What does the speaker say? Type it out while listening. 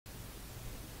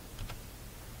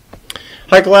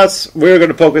Hi class, we're going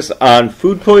to focus on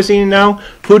food poisoning now.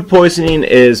 Food poisoning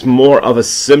is more of a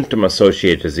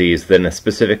symptom-associated disease than a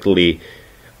specifically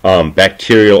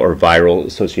bacterial or viral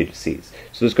associated disease.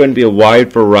 So there's going to be a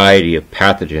wide variety of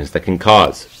pathogens that can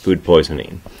cause food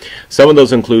poisoning. Some of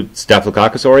those include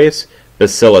Staphylococcus aureus,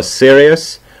 Bacillus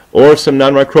cereus, or some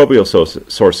non-microbial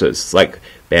sources like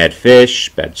bad fish,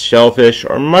 bad shellfish,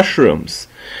 or mushrooms.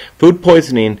 Food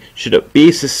poisoning should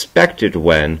be suspected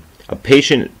when a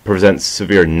patient presents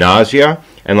severe nausea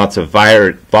and lots of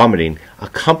vomiting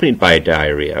accompanied by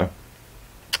diarrhea,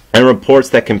 and reports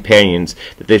that companions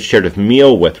that they've shared a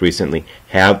meal with recently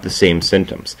have the same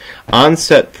symptoms.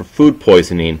 Onset for food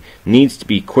poisoning needs to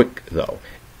be quick, though.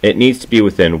 It needs to be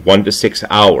within 1 to 6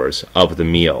 hours of the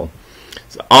meal.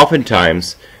 So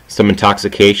oftentimes, some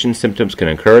intoxication symptoms can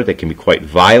occur. They can be quite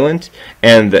violent,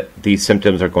 and these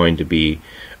symptoms are going to be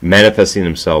manifesting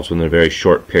themselves within a very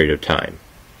short period of time.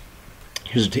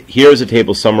 Here's a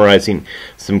table summarizing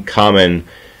some common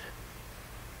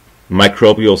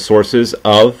microbial sources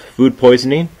of food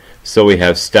poisoning. So we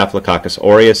have Staphylococcus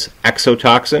aureus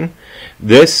exotoxin.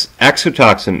 This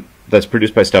exotoxin that's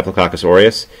produced by Staphylococcus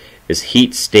aureus is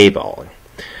heat stable.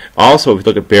 Also, if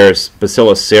you look at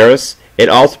Bacillus cereus, it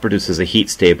also produces a heat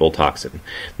stable toxin.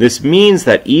 This means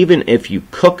that even if you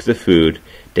cook the food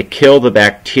to kill the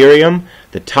bacterium,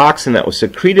 the toxin that was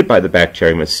secreted by the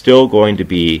bacterium is still going to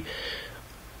be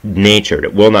natured.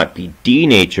 It will not be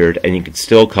denatured, and it can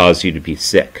still cause you to be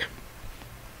sick.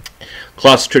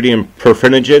 Clostridium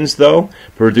perfringens, though,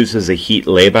 produces a heat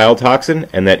labile toxin,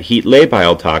 and that heat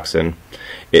labile toxin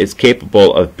is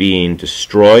capable of being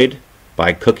destroyed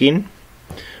by cooking.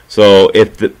 So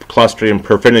if the Clostridium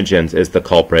perfringens is the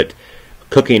culprit,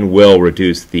 cooking will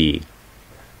reduce the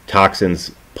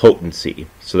toxin's potency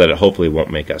so that it hopefully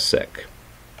won't make us sick.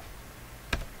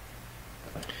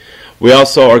 We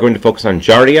also are going to focus on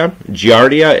Giardia.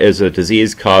 Giardia is a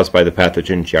disease caused by the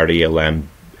pathogen Giardia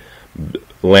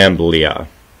lamblia.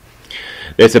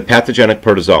 It's a pathogenic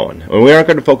protozoan. And we aren't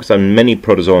going to focus on many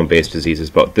protozoan-based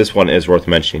diseases, but this one is worth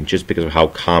mentioning just because of how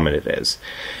common it is.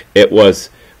 It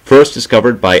was first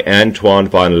discovered by Antoine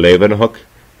van Leeuwenhoek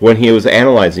when he was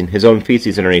analyzing his own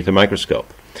feces underneath a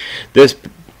microscope. This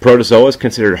protozoa is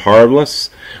considered harmless,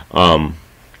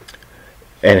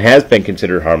 and has been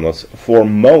considered harmless for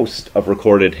most of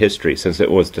recorded history since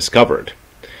it was discovered.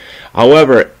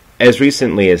 However, as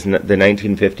recently as the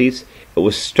 1950s, it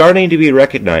was starting to be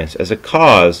recognized as a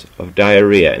cause of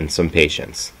diarrhea in some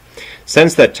patients.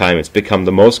 Since that time, it's become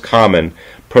the most common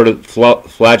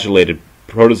flagellated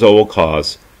protozoal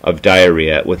cause of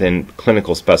diarrhea within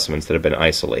clinical specimens that have been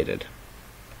isolated.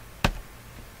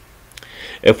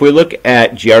 If we look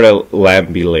at Giardia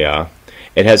lamblia,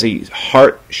 it has a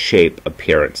heart-shaped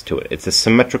appearance to it. It's a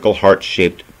symmetrical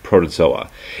heart-shaped protozoa.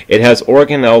 It has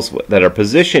organelles that are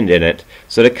positioned in it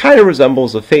so that it kind of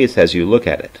resembles a face as you look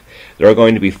at it. There are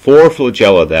going to be 4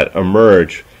 flagella that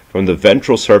emerge from the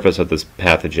ventral surface of this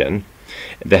pathogen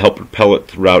to help propel it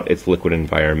throughout its liquid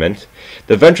environment.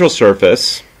 The ventral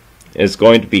surface is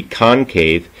going to be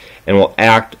concave and will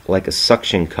act like a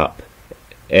suction cup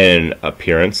in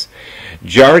appearance.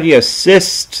 Giardia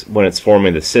cysts, when it's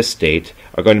forming the cyst state,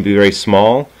 are going to be very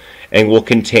small and will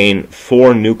contain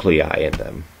 4 nuclei in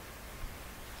them.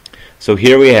 So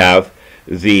here we have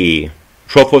the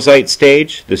trophocyte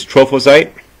stage. This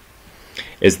trophocyte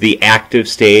is the active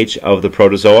stage of the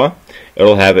protozoa. It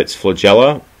will have its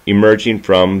flagella emerging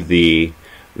from the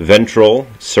ventral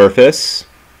surface.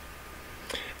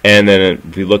 And then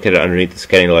if we look at it underneath the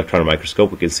scanning electron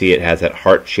microscope, we can see it has that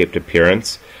heart-shaped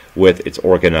appearance with its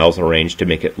organelles arranged to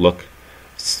make it look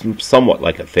somewhat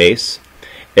like a face.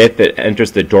 If it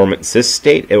enters the dormant cyst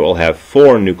state, it will have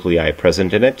 4 nuclei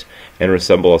present in it and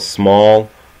resemble a small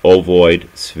ovoid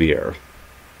sphere.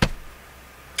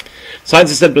 Signs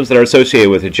and symptoms that are associated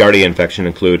with a Giardia infection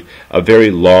include a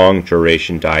very long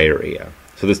duration diarrhea.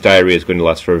 So this diarrhea is going to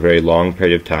last for a very long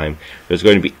period of time. There's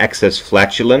going to be excess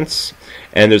flatulence,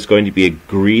 and there's going to be a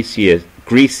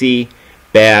greasy,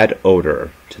 bad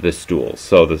odor to the stool.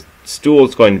 So the stool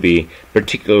is going to be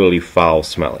particularly foul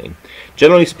smelling.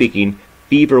 Generally speaking,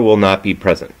 fever will not be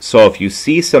present. So if you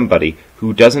see somebody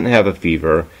who doesn't have a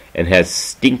fever and has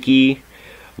stinky,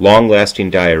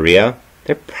 long-lasting diarrhea,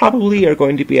 they probably are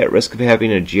going to be at risk of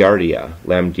having a Giardia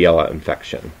lamblia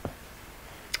infection.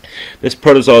 This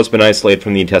protozoa has been isolated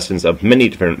from the intestines of many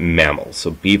different mammals,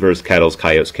 so beavers, cattle,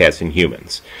 coyotes, cats, and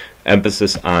humans.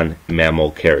 Emphasis on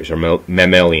mammal carriers, or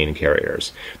mammalian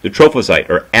carriers. The trophocyte,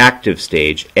 or active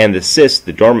stage, and the cyst,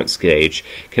 the dormant stage,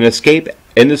 can escape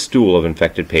in the stool of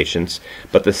infected patients,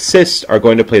 but the cysts are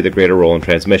going to play the greater role in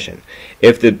transmission.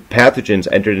 If the pathogens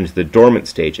entered into the dormant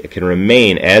stage, it can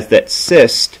remain as that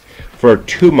cyst for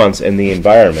 2 months in the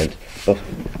environment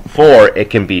before it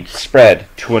can be spread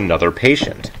to another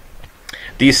patient.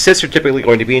 These cysts are typically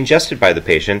going to be ingested by the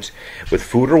patient with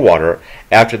food or water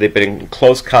after they've been in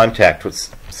close contact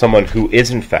with someone who is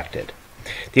infected.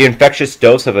 The infectious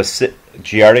dose of a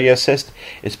Giardia cyst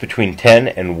is between 10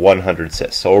 and 100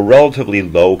 cysts, so a relatively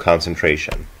low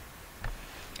concentration.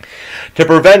 To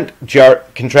prevent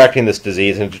contracting this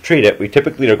disease and to treat it, we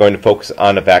typically are going to focus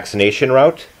on a vaccination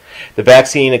route. The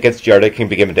vaccine against Giardia can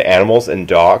be given to animals and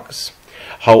dogs.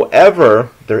 However,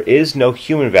 there is no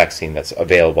human vaccine that's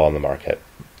available on the market.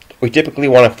 We typically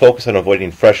want to focus on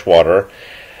avoiding fresh water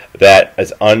that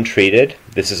is untreated.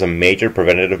 This is a major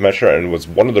preventative measure and was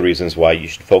one of the reasons why you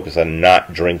should focus on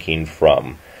not drinking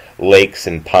from lakes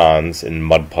and ponds and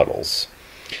mud puddles.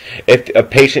 If a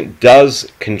patient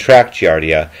does contract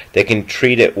Giardia, they can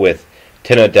treat it with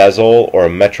tinidazole or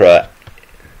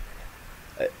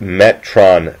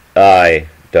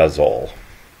metronidazole.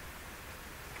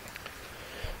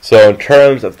 So in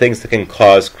terms of things that can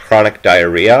cause chronic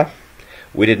diarrhea,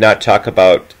 we did not talk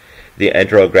about the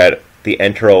enteroaggrative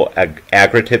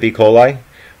E. coli,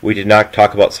 we did not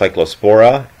talk about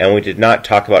cyclospora, and we did not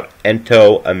talk about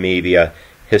entoamoeba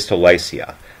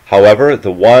histolycia. However,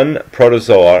 the one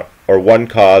protozoa or one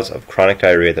cause of chronic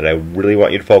diarrhea that I really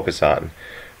want you to focus on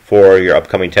for your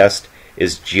upcoming test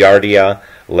is Giardia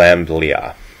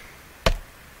lamblia.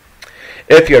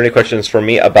 If you have any questions for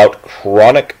me about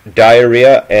chronic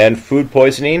diarrhea and food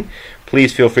poisoning,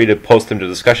 please feel free to post them to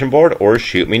the discussion board or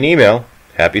shoot me an email.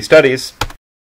 Happy studies!